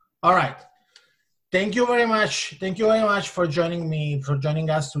All right. Thank you very much. Thank you very much for joining me, for joining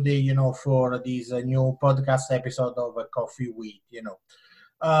us today, for this new podcast episode of Coffee with,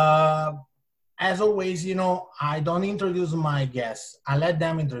 Uh, as always, I don't introduce my guests. I let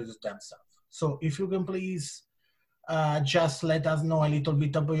them introduce themselves. So if you can please just let us know a little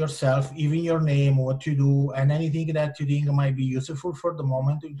bit about yourself, even your name, what you do, and anything that you think might be useful for the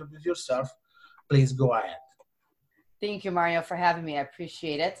moment to introduce yourself, please go ahead. Thank you, Mario, for having me. I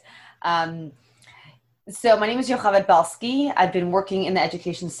appreciate it. Um, so my name is Yocheved Belsky. I've been working in the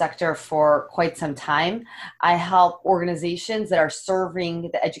education sector for quite some time. I help organizations that are serving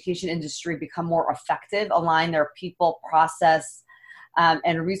the education industry become more effective, align their people, process,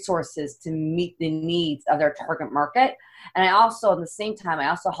 and resources to meet the needs of their target market. And I also, at the same time, I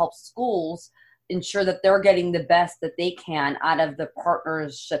also help schools ensure that they're getting the best that they can out of the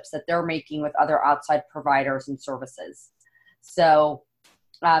partnerships that they're making with other outside providers and services. So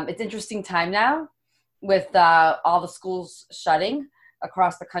it's interesting time now with all the schools shutting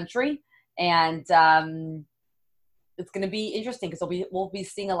across the country. And it's going to be interesting because we'll be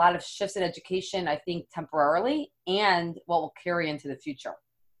seeing a lot of shifts in education, I think, temporarily, and what will carry into the future.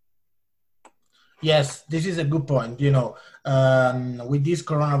 Yes, this is a good point. With this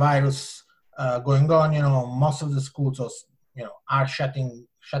coronavirus going on, most of the schools are shutting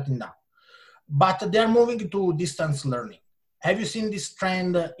down, but they're moving to distance learning. Have you seen this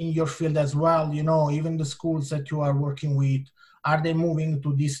trend in your field as well? Even the schools that you are working with, are they moving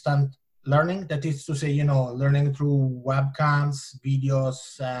to distant learning? That is to say, learning through webcams,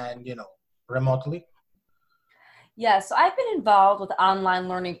 videos, and remotely. Yeah, so I've been involved with online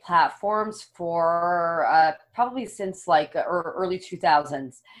learning platforms for probably since early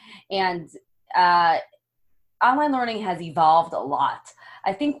 2000s. And uh, online learning has evolved a lot.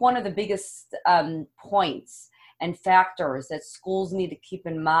 I think one of the biggest points and factors that schools need to keep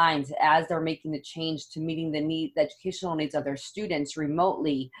in mind as they're making the change to meeting the educational needs of their students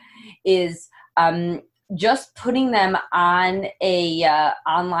remotely is just putting them on a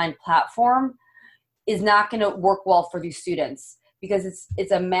online platform is not going to work well for these students because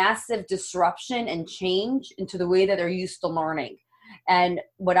it's a massive disruption and change into the way that they're used to learning. And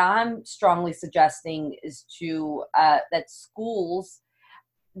what I'm strongly suggesting is that schools,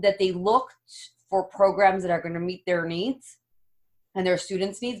 that they look for programs that are going to meet their needs and their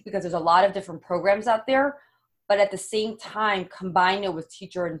students' needs, because there's a lot of different programs out there, but at the same time, combine it with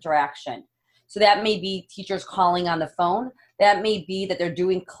teacher interaction. So that may be teachers calling on the phone. That may be that they're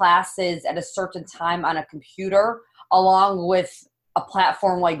doing classes at a certain time on a computer along with a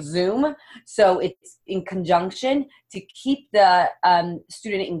platform like Zoom. So it's in conjunction to keep the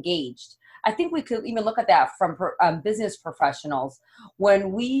student engaged. I think we could even look at that from business professionals.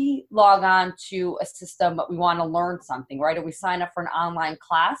 When we log on to a system, but we want to learn something, right? Or we sign up for an online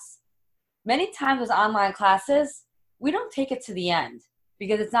class. Many times those online classes, we don't take it to the end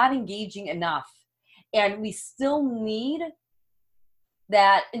because it's not engaging enough. And we still need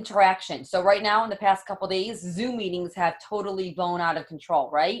that interaction. So right now, in the past couple of days, Zoom meetings have totally blown out of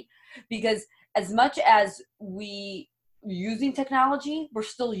control, right? Because as much as we using technology, we're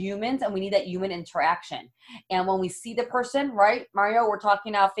still humans and we need that human interaction. And when we see the person, right, Mario, we're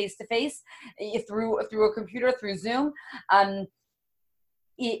talking now face to face through a computer, through Zoom.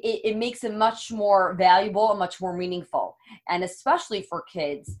 It makes it much more valuable and much more meaningful. And especially for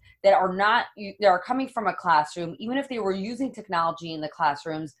kids that are coming from a classroom, even if they were using technology in the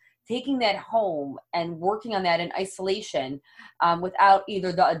classrooms, taking that home and working on that in isolation without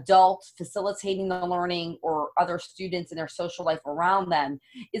either the adult facilitating the learning or other students in their social life around them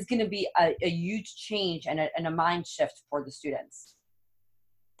is going to be a huge change and a mind shift for the students.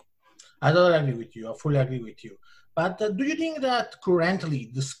 I totally agree with you. I fully agree with you. But do you think that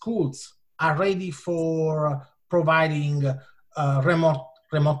currently the schools are ready for providing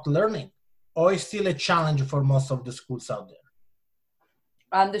remote learning, or is still a challenge for most of the schools out there?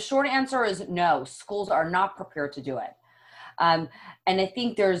 The short answer is no. Schools are not prepared to do it. And I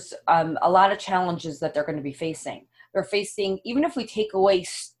think there's a lot of challenges that they're going to be facing. They're facing, even if we take away,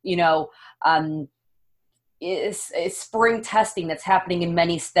 is spring testing that's happening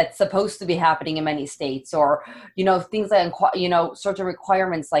that's supposed to be happening in many states, or things like certain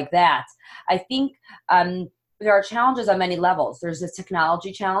requirements like that. I think there are challenges on many levels. There's the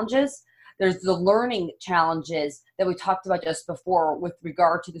technology challenges, there's the learning challenges that we talked about just before with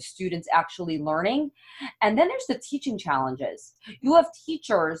regard to the students actually learning, and then there's the teaching challenges. You have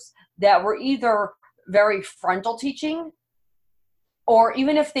teachers that were either very frontal teaching, or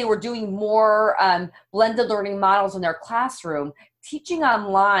even if they were doing more blended learning models in their classroom, teaching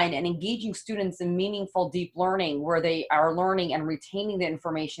online and engaging students in meaningful, deep learning where they are learning and retaining the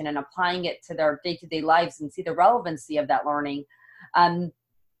information and applying it to their day-to-day lives and see the relevancy of that learning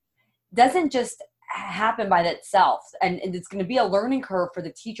doesn't just happen by itself. And it's going to be a learning curve for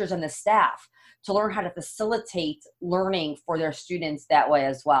the teachers and the staff to learn how to facilitate learning for their students that way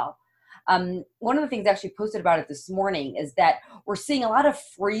as well. One of the things I actually posted about it this morning is that we're seeing a lot of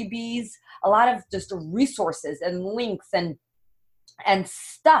freebies, a lot of just resources and links and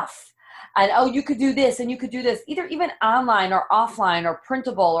stuff. And, oh, you could do this and you could do this, either even online or offline or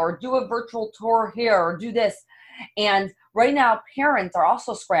printable, or do a virtual tour here or do this. And right now, parents are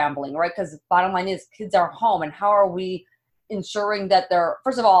also scrambling, right? Because bottom line is kids are home, and how are we ensuring that they're,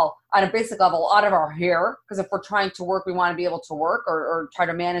 first of all, on a basic level, a lot of our here, because if we're trying to work, we want to be able to work or try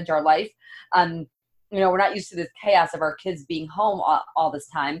to manage our life. We're not used to this chaos of our kids being home all this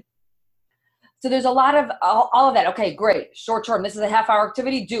time. So there's a lot of all of that. Okay, great. Short term, this is a half-hour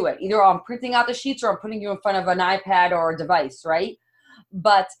activity, do it. Either I'm printing out the sheets or I'm putting you in front of an iPad or a device, right?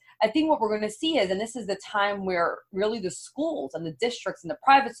 But I think what we're going to see is, and this is the time where really the schools and the districts and the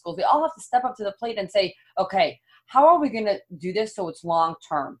private schools, they all have to step up to the plate and say, okay, how are we going to do this so it's long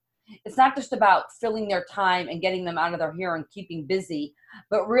term? It's not just about filling their time and getting them out of their hair and keeping busy,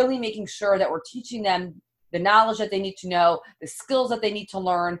 but really making sure that we're teaching them the knowledge that they need to know, the skills that they need to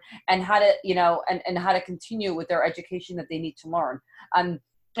learn, and how to, and how to continue with their education that they need to learn. And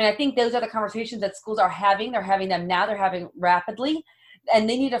I think those are the conversations that schools are having. They're having them now. They're having rapidly. And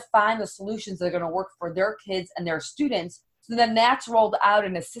they need to find the solutions that are going to work for their kids and their students. So then that's rolled out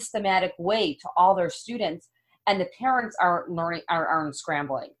in a systematic way to all their students. And the parents aren't learning, aren't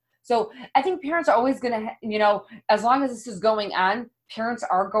scrambling. So I think parents are always going to, as long as this is going on, parents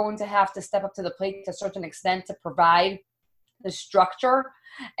are going to have to step up to the plate to a certain extent to provide the structure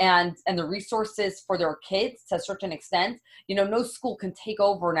and the resources for their kids to a certain extent. No school can take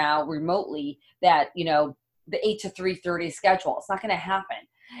over now remotely that, the 8 to 3:30 schedule. It's not going to happen.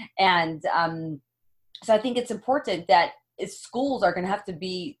 And so I think it's important that schools are going to have to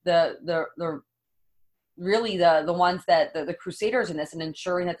be the really the ones that the crusaders in this, and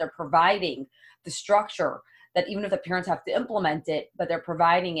ensuring that they're providing the structure that even if the parents have to implement it, but they're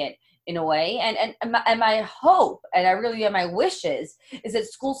providing it in a way. And my hope, and I really my wishes, is that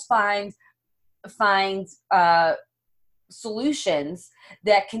schools find solutions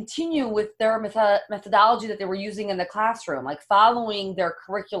that continue with their methodology that they were using in the classroom, like following their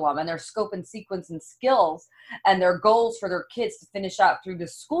curriculum and their scope and sequence and skills and their goals for their kids to finish out through the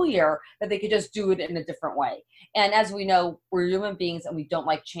school year, that they could just do it in a different way. And as we know, we're human beings and we don't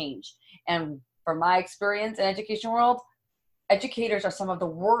like change. And from my experience in education world, educators are some of the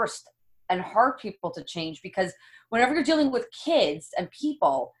worst and hard people to change, because whenever you're dealing with kids and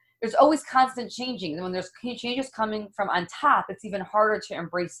people, there's always constant changing. And when there's changes coming from on top, it's even harder to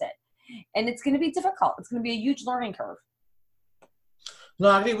embrace it. And it's going to be difficult. It's going to be a huge learning curve. No,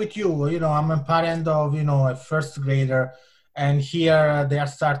 I agree with you. I'm a parent of, a first grader, and here they are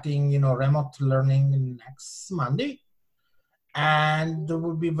starting, remote learning next Monday. And it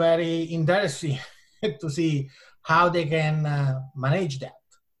would be very interesting to see how they can manage that,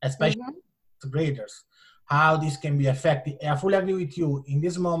 especially the graders, how this can be effective. I fully agree with you. In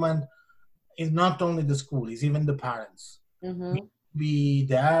this moment, it's not only the school, it's even the parents. We need to be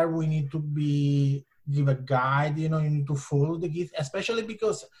there. We need to give a guide, you need to follow the kids, especially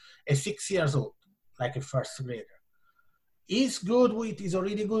because a 6 years old, like a first grader, is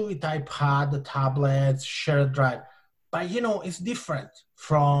already good with iPad, tablets, shared drive. But, it's different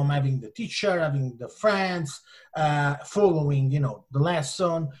from having the teacher, having the friends, following, the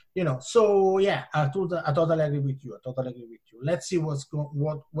lesson, So, yeah, I totally agree with you. Let's see what's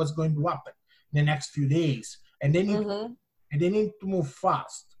going to happen in the next few days. And they need to move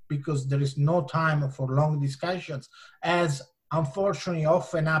fast, because there is no time for long discussions, as unfortunately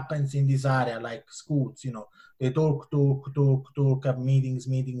often happens in this area, like schools, they talk, have meetings.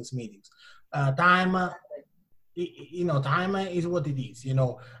 Time is what it is,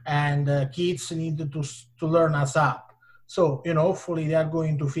 and kids need to learn us up. So, hopefully they are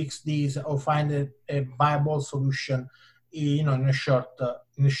going to fix these or find a viable solution, in a short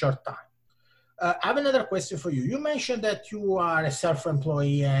time. I have another question for you. You mentioned that you are a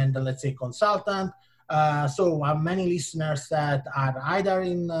self-employed and, let's say, consultant. So I have many listeners that are either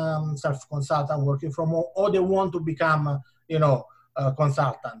in self-consultant working from home, or they want to become, a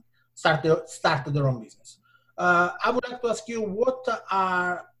consultant, start their own business. I would like to ask you, what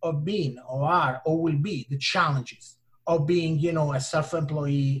are or will be the challenges of being, a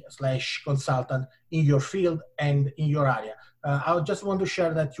self-employed / consultant in your field and in your area? I just want to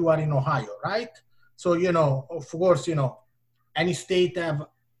share that you are in Ohio, right? So, of course, any state have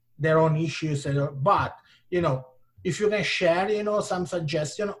their own issues, but if you can share some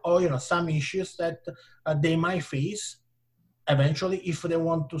suggestion or some issues that they might face eventually if they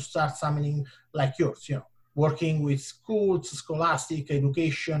want to start something like yours, working with schools, scholastic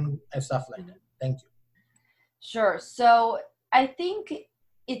education and stuff like that. Thank you. Sure. So I think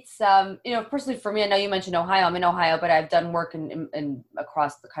it's personally for me, I know you mentioned Ohio. I'm in Ohio, but I've done work in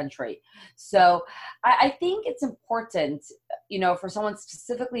across the country. So I think it's important, for someone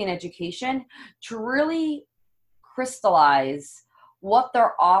specifically in education to really crystallize what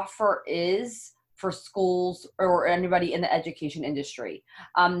their offer is for schools or anybody in the education industry.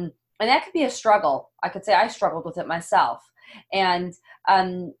 And that could be a struggle. I could say I struggled with it myself. And,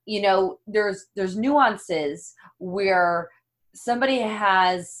 there's nuances where somebody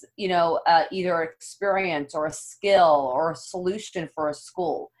has, either experience or a skill or a solution for a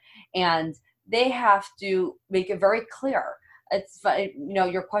school, and they have to make it very clear. It's,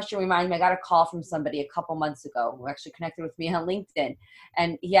 your question reminded me, I got a call from somebody a couple months ago who actually connected with me on LinkedIn,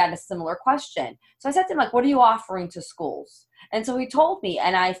 and he had a similar question. So I said to him, what are you offering to schools? And so he told me,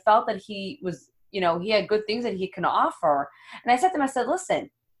 and I felt that he was, he had good things that he can offer. And I said to him, I said, listen,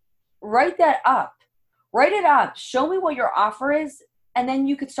 write it up, show me what your offer is, and then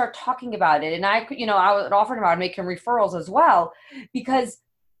you could start talking about it. And I could, I would offer him, I would make him referrals as well, because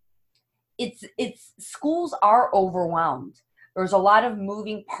it's schools are overwhelmed. There's a lot of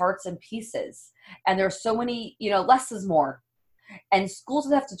moving parts and pieces, and there's so many, less is more. And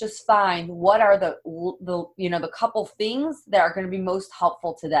schools have to just find what are the couple things that are going to be most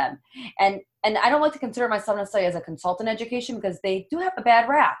helpful to them. And I don't like to consider myself necessarily as a consultant education, because they do have a bad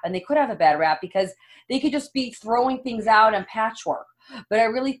rap, and they could have a bad rap because they could just be throwing things out and patchwork. But I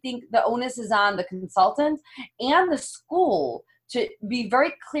really think the onus is on the consultant and the school to be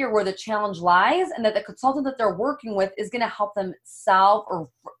very clear where the challenge lies, and that the consultant that they're working with is going to help them solve or,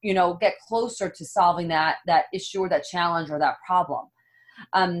 get closer to solving that issue or that challenge or that problem.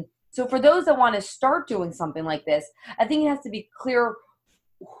 So for those that want to start doing something like this, I think it has to be clear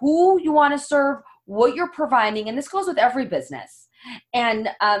who you want to serve, what you're providing, and this goes with every business. And,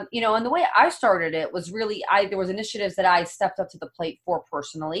 and the way I started it was really, there was initiatives that I stepped up to the plate for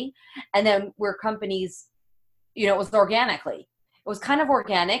personally, and then where companies, it was organically. It was kind of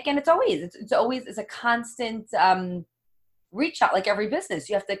organic, and it's a constant reach out. Like every business,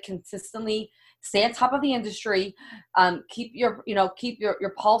 you have to consistently stay on top of the industry, keep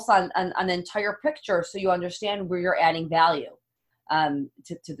your pulse on the entire picture, so you understand where you're adding value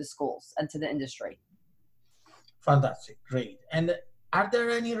to the schools and to the industry. Fantastic, great. And are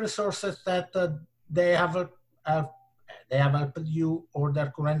there any resources that they have helped you, or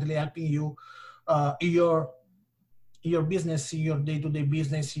they're currently helping you your business, your day-to-day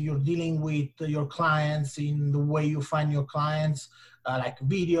business, you're dealing with your clients, in the way you find your clients, like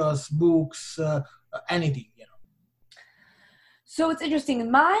videos, books, anything, So it's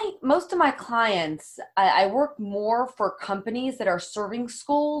interesting. Most of my clients, I work more for companies that are serving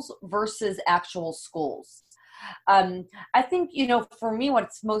schools versus actual schools. I think, for me,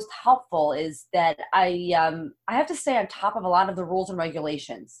 what's most helpful is that I have to stay on top of a lot of the rules and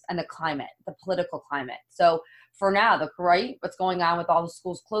regulations and the climate, the political climate. So for now, what's going on with all the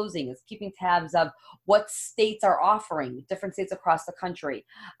schools closing is keeping tabs of what states are offering, different states across the country.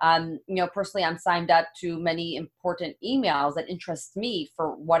 Personally, I'm signed up to many important emails that interest me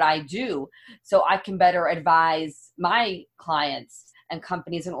for what I do, so I can better advise my clients and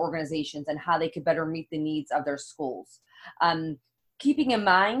companies and organizations and how they could better meet the needs of their schools. Keeping in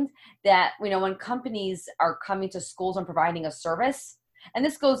mind that, when companies are coming to schools and providing a service, and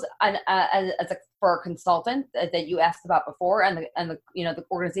this goes on, for a consultant that you asked about before, and the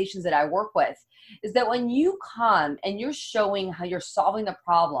organizations that I work with, is that when you come and you're showing how you're solving the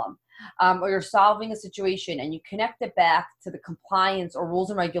problem, or you're solving a situation, and you connect it back to the compliance or rules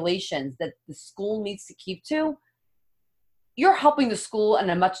and regulations that the school needs to keep to, you're helping the school on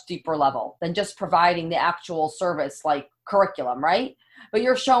a much deeper level than just providing the actual service like curriculum, right? But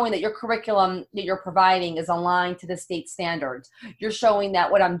you're showing that your curriculum that you're providing is aligned to the state standards. You're showing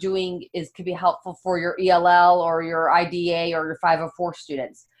that what I'm doing could be helpful for your ELL or your IDA or your 504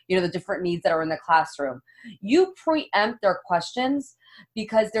 students, the different needs that are in the classroom. You preempt their questions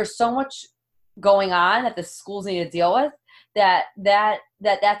because there's so much going on that the schools need to deal with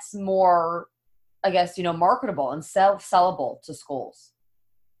that's more, I guess, marketable and sellable to schools.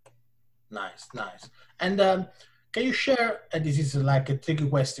 Nice. And can you share, this is like a tricky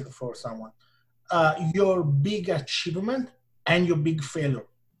question for someone, your big achievement and your big failure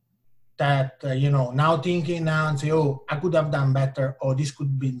that, now thinking now and say, oh, I could have done better, or this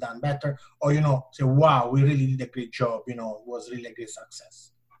could be done better, or, say, wow, we really did a great job, it was really a great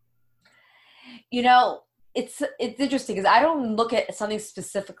success? It's interesting because I don't look at something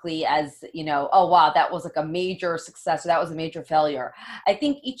specifically as, oh, wow, that was like a major success or that was a major failure. I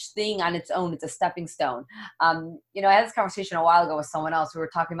think each thing on its own is a stepping stone. I had this conversation a while ago with someone else. We were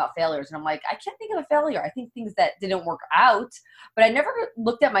talking about failures, and I'm like, I can't think of a failure. I think things that didn't work out, but I never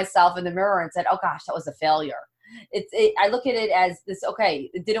looked at myself in the mirror and said, oh gosh, that was a failure. I look at it as this, okay,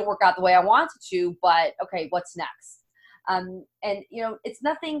 it didn't work out the way I wanted to, but okay, what's next? And it's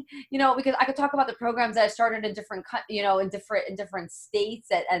nothing, because I could talk about the programs that I started in different, in different states,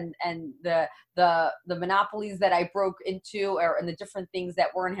 and the monopolies that I broke into, and the different things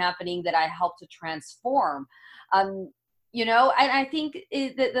that weren't happening that I helped to transform. And I think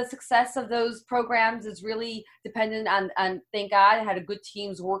the success of those programs is really dependent on thank God I had good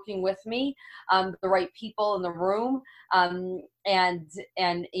teams working with me, the right people in the room, and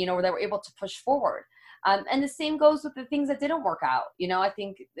that were able to push forward. And the same goes with the things that didn't work out. I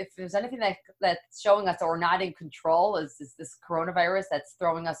think if there's anything that's showing us that we're not in control, is this coronavirus that's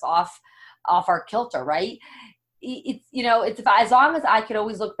throwing us off our kilter, right? It's as long as I could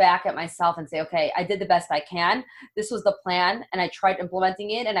always look back at myself and say, okay, I did the best I can. This was the plan, and I tried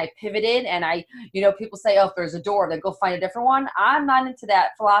implementing it, and I pivoted, and people say, oh, if there's a door, then go find a different one. I'm not into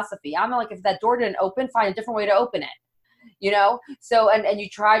that philosophy. I'm like, if that door didn't open, find a different way to open it. So, and you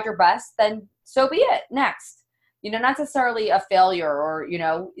tried your best, then so be it. Next, not necessarily a failure, or,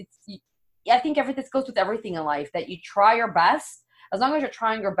 I think this goes with everything in life, that you try your best, as long as you're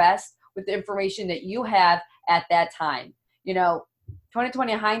trying your best with the information that you have at that time.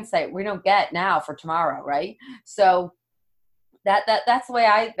 2020 hindsight, we don't get now for tomorrow, right? So that's the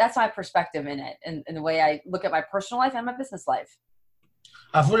way that's my perspective in it, and the way I look at my personal life and my business life.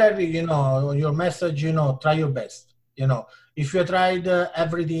 I fully agree, your message, try your best. If you tried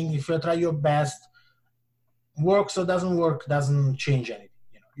everything, if you try your best, works or doesn't work, doesn't change anything.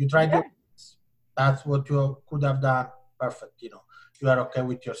 You tried your best. That's what you could have done. Perfect. You are okay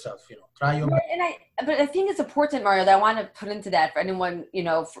with yourself. Try your best. But I think it's important, Mario, that I want to put into that for anyone,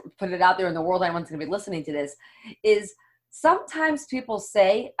 put it out there in the world. Anyone's going to be listening to this, is sometimes people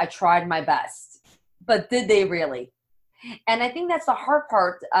say, I tried my best, but did they really? And I think that's the hard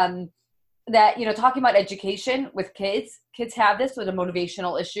part. That, talking about education with kids have this with the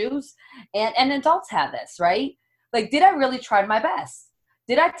motivational issues, and adults have this, right? Like, did I really try my best?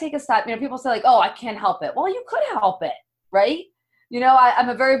 Did I take a step? People say like, oh, I can't help it. Well, you could help it, right? I'm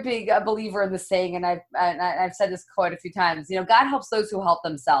a very big believer in the saying, and I've said this quite a few times, God helps those who help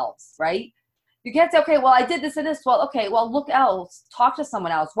themselves, right? You can't say, okay, well, I did this and this. Well, okay, well, look else, talk to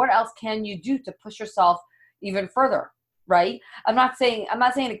someone else. What else can you do to push yourself even further? Right? I'm not saying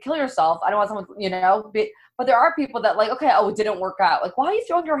to kill yourself. I don't want someone, but there are people that like, okay, oh, it didn't work out. Like, why are you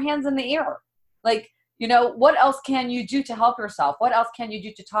throwing your hands in the air? Like, what else can you do to help yourself? What else can you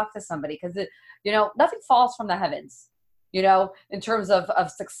do to talk to somebody? Because nothing falls from the heavens, in terms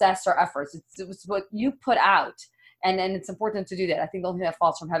of success or efforts. It's what you put out. And it's important to do that. I think the only thing that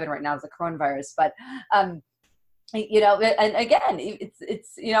falls from heaven right now is the coronavirus. But, and again,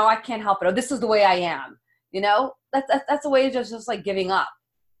 it's I can't help it. Oh, this is the way I am. That's a way of just like giving up.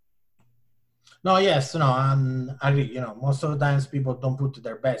 No, yes, I agree. Most of the times people don't put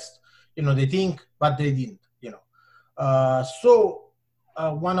their best. They think, but they didn't. So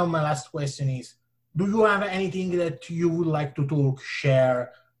one of my last question is: do you have anything that you would like to talk,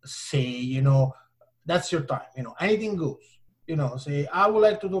 share, say? That's your time. Anything goes. Say, I would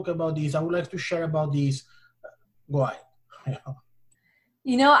like to talk about this. I would like to share about this. Go ahead.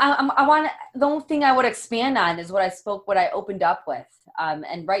 I want the only thing I would expand on is what I opened up with.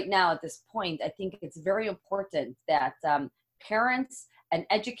 And right now at this point, I think it's very important that parents and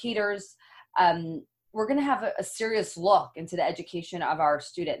educators, we're going to have a serious look into the education of our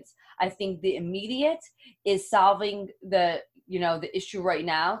students. I think the immediate is solving the issue right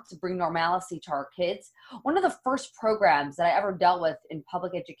now to bring normalcy to our kids. One of the first programs that I ever dealt with in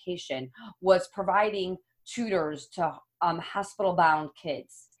public education was providing tutors to hospital-bound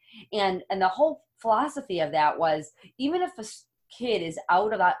kids. And the whole philosophy of that was, even if a kid is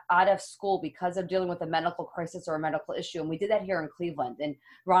out of school because they're dealing with a medical crisis or a medical issue, and we did that here in Cleveland and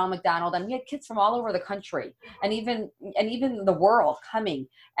Ronald McDonald, and we had kids from all over the country and even the world coming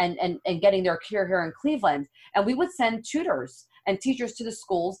and getting their care here in Cleveland, and we would send tutors and teachers to the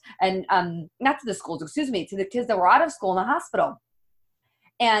schools, and not to the schools, excuse me, to the kids that were out of school in the hospital.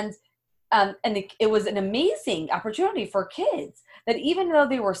 And it was an amazing opportunity for kids that even though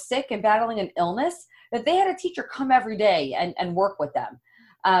they were sick and battling an illness, that they had a teacher come every day and work with them.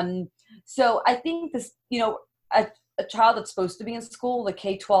 So I think this, a child that's supposed to be in school, the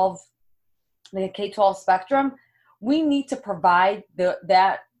K-12 spectrum, we need to provide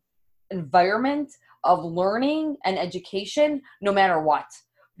that environment of learning and education no matter what.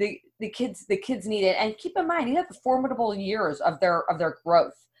 The kids need it. And keep in mind, these are the formidable years of their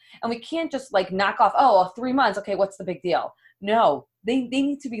growth. And we can't just like knock off, 3 months, okay, what's the big deal? No, they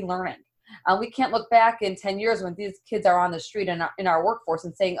need to be learning. We can't look back in 10 years when these kids are on the street in our workforce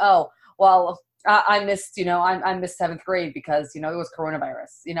and saying, oh, well, I missed, I missed 7th grade because, it was coronavirus.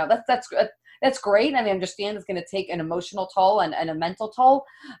 That's great. And I understand it's going to take an emotional toll and a mental toll,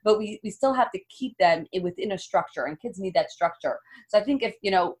 but we still have to keep them within a structure, and kids need that structure. So I think if,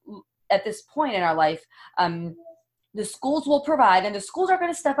 at this point in our life, the schools will provide, and the schools are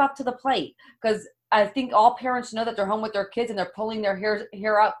going to step up to the plate, because I think all parents know that they're home with their kids and they're pulling their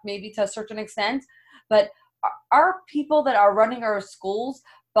hair up maybe to a certain extent. But our people that are running our schools,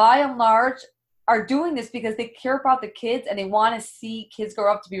 by and large, are doing this because they care about the kids and they want to see kids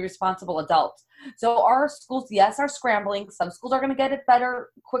grow up to be responsible adults. So our schools, yes, are scrambling. Some schools are going to get it better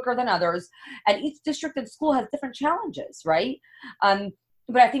quicker than others. And each district and school has different challenges, right?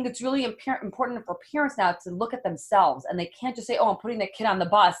 But I think it's really important for parents now to look at themselves, and they can't just say, oh, I'm putting the kid on the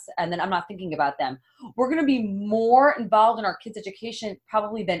bus and then I'm not thinking about them. We're going to be more involved in our kids' education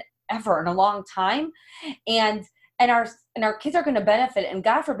probably than ever in a long time. And our kids are going to benefit, and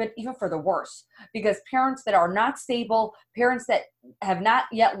God forbid, even for the worse, because parents that are not stable, parents that have not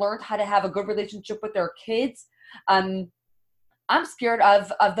yet learned how to have a good relationship with their kids, I'm scared of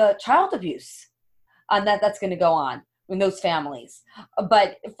the child abuse that's going to go on in those families.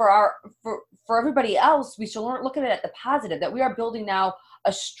 But for everybody else, we should look at it at the positive, that we are building now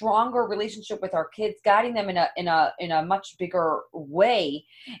a stronger relationship with our kids, guiding them in a much bigger way.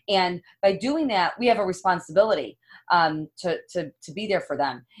 And by doing that, we have a responsibility to be there for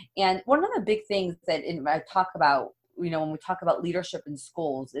them. And one of the big things that I talk about, when we talk about leadership in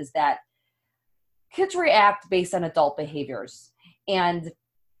schools, is that kids react based on adult behaviors. And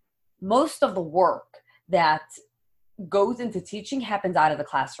most of the work that goes into teaching happens out of the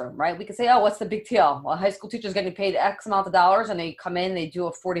classroom, right? We can say, oh, what's the big deal? Well, high school teachers getting paid X amount of dollars and they come in, they do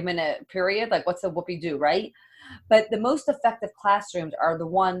a 40-minute period. Like, what's the whoopee-do, right? But the most effective classrooms are the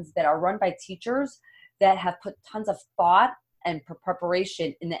ones that are run by teachers that have put tons of thought and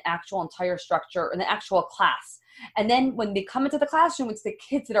preparation in the actual entire structure, in the actual class. And then when they come into the classroom, it's the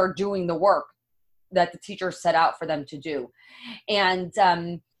kids that are doing the work that the teacher set out for them to do. And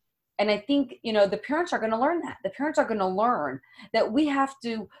I think, the parents are going to learn that. The parents are going to learn that we have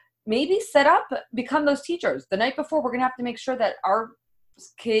to maybe become those teachers. The night before, we're going to have to make sure that our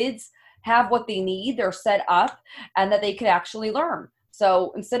kids have what they need, they're set up, and that they could actually learn.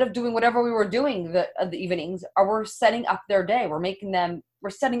 So instead of doing whatever we were doing the evenings, we're setting up their day. We're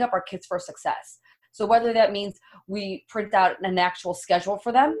setting up our kids for success. So whether that means we print out an actual schedule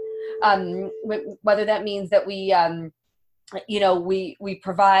for them, whether that means that we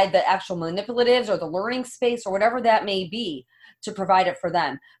provide the actual manipulatives or the learning space or whatever that may be to provide it for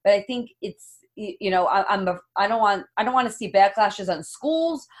them. But I think it's, I don't want to see backlashes on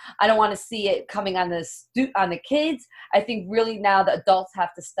schools. I don't want to see it coming on the kids. I think really now the adults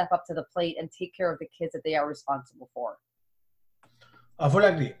have to step up to the plate and take care of the kids that they are responsible for. I fully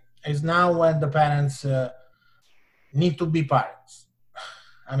agree. It's now when the parents need to be parents.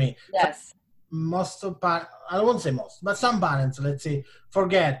 I mean, yes. Most of I don't want to say most, but some parents, let's say,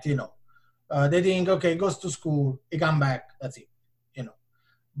 forget, they think, okay, goes to school, he come back, that's it,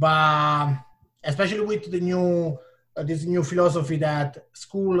 But especially with the new, this new philosophy that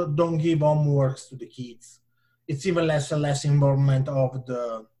school don't give homeworks to the kids, it's even less and less involvement of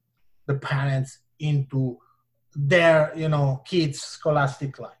the parents into their, kids'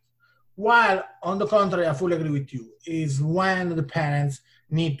 scholastic life. While on the contrary, I fully agree with you, is when the parents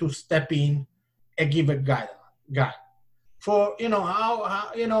need to step in and give a guide. For,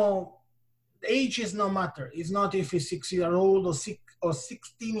 how age is no matter. It's not if he's 6-year-old or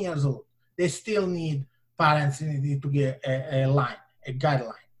 16 years old. They still need parents need to get a line, a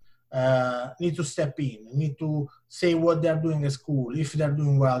guideline. Need to step in, need to say what they're doing at school, if they're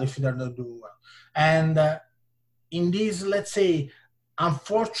doing well, if they're not doing well. And in this, let's say,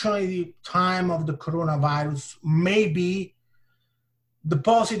 unfortunately, time of the coronavirus, maybe the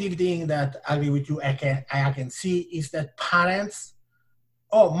positive thing that I agree with you, I can see is that parents,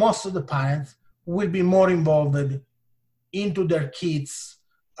 or most of the parents, will be more involved into their kids'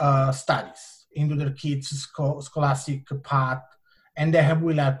 studies, into their kids' scholastic path, and they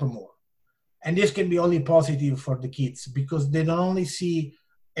will help more. And this can be only positive for the kids because they don't only see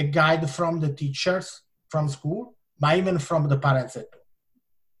a guide from the teachers from school, but even from the parents at home.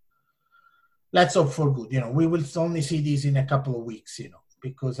 let's hope for good. We will only see this in a couple of weeks,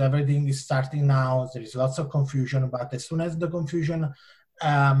 because everything is starting now. There is lots of confusion, but as soon as the confusion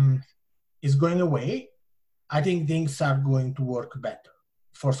is going away, I think things are going to work better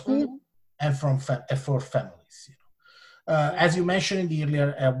for school and for families. As you mentioned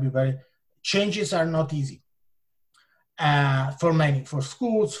earlier, changes are not easy for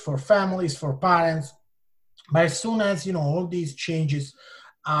schools, for families, for parents. But as soon as all these changes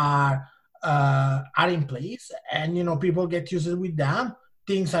are in place, and people get used with them,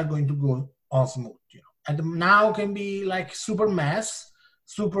 things are going to go on smooth. And now can be like super mess,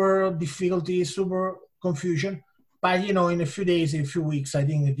 super difficulty, super confusion. But in a few days, in a few weeks, I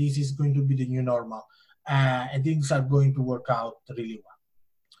think this is going to be the new normal, and things are going to work out really well.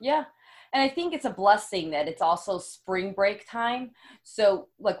 Yeah. And I think it's a blessing that it's also spring break time. So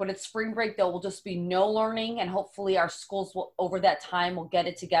like when it's spring break, there will just be no learning, and hopefully our schools will, over that time, will get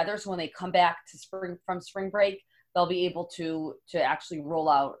it together. So when they come back to from spring break, they'll be able to actually roll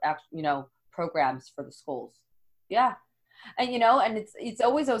out, programs for the schools. Yeah. And, and it's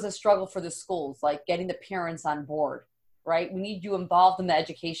always a struggle for the schools, like getting the parents on board, right? We need you involved in the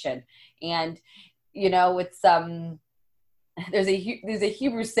education. And, it's, there's a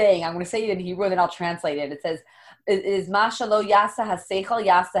Hebrew saying, I'm going to say it in Hebrew, then I'll translate it. It says, it is Masha lo yasa haseichel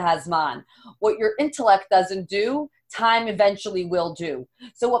yasa hazman. What your intellect doesn't do, time eventually will do.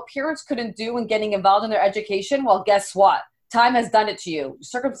 So what parents couldn't do in getting involved in their education, well, guess what? Time has done it to you.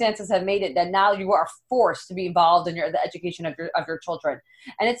 Circumstances have made it that now you are forced to be involved in the education of your children.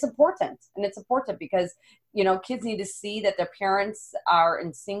 And it's important. And it's important because, kids need to see that their parents are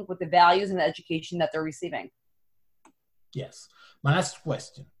in sync with the values and the education that they're receiving. Yes. My last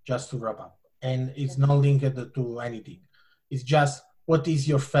question, just to wrap up, and it's not linked to anything. It's just, what is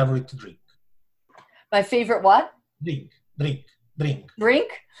your favorite drink? My favorite what? Drink. Drink?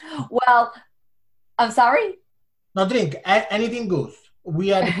 Well, I'm sorry? No, drink. Anything goes.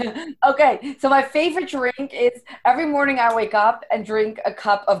 We are. Okay. So my favorite drink is every morning I wake up and drink a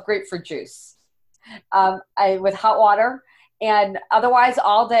cup of grapefruit juice with hot water. And otherwise,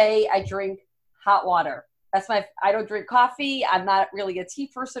 all day I drink hot water. I don't drink coffee. I'm not really a tea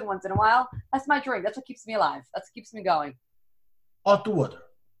person. Once in a while. That's my drink. That's what keeps me alive. That's what keeps me going. Hot water.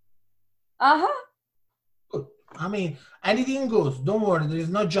 Uh-huh. Good. I mean, anything goes. Don't worry. There is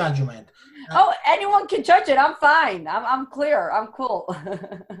no judgment. Oh, anyone can judge it. I'm fine. I'm clear. I'm cool.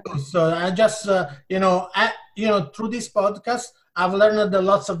 So I just, through this podcast, I've learned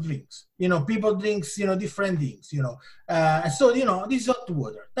lots of drinks. People drinks, different things, so, this is hot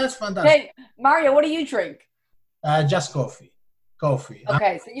water. That's fantastic. Hey, Mario, what do you drink? Just coffee.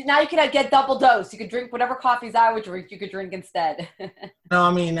 Okay, so now you can get double dose. You can drink whatever coffees I would drink. You could drink instead. No,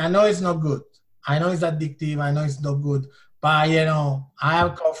 I mean, I know it's not good. I know it's addictive. I know it's not good. But, I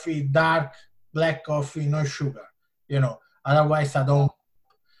have coffee, dark, black coffee, no sugar, Otherwise, I don't.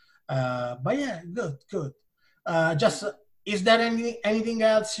 But yeah, good. Just, is there anything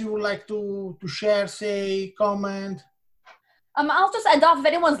else you would like to share, say, comment? I'll just end off. If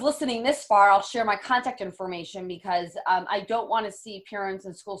anyone's listening this far, I'll share my contact information because I don't want to see parents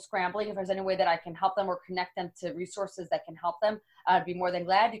in school scrambling. If there's any way that I can help them or connect them to resources that can help them, I'd be more than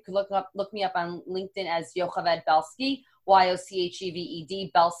glad. You could look me up on LinkedIn as Yocheved Belsky,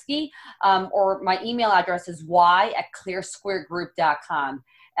 Yocheved Belsky, or my email address is y@clearsquaregroup.com.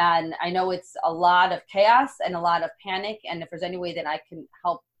 And I know it's a lot of chaos and a lot of panic. And if there's any way that I can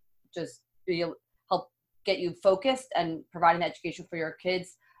help help get you focused and providing education for your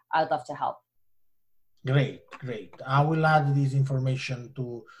kids, I'd love to help. Great. I will add this information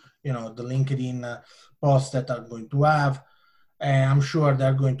to, the LinkedIn posts that are going to have. And I'm sure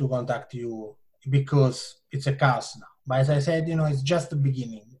they're going to contact you because it's a chaos now. But as I said, it's just the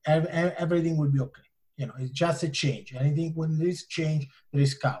beginning. Everything will be okay. It's just a change. Anything, when there is change, there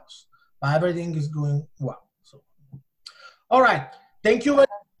is chaos. But everything is going well. So, all right. Thank you very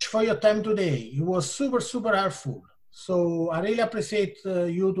much for your time today. It was super, super helpful. So I really appreciate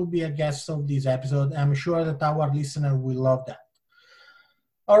you to be a guest of this episode. I'm sure that our listener will love that.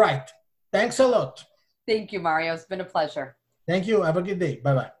 All right. Thanks a lot. Thank you, Mario. It's been a pleasure. Thank you. Have a good day.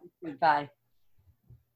 Bye-bye. Bye.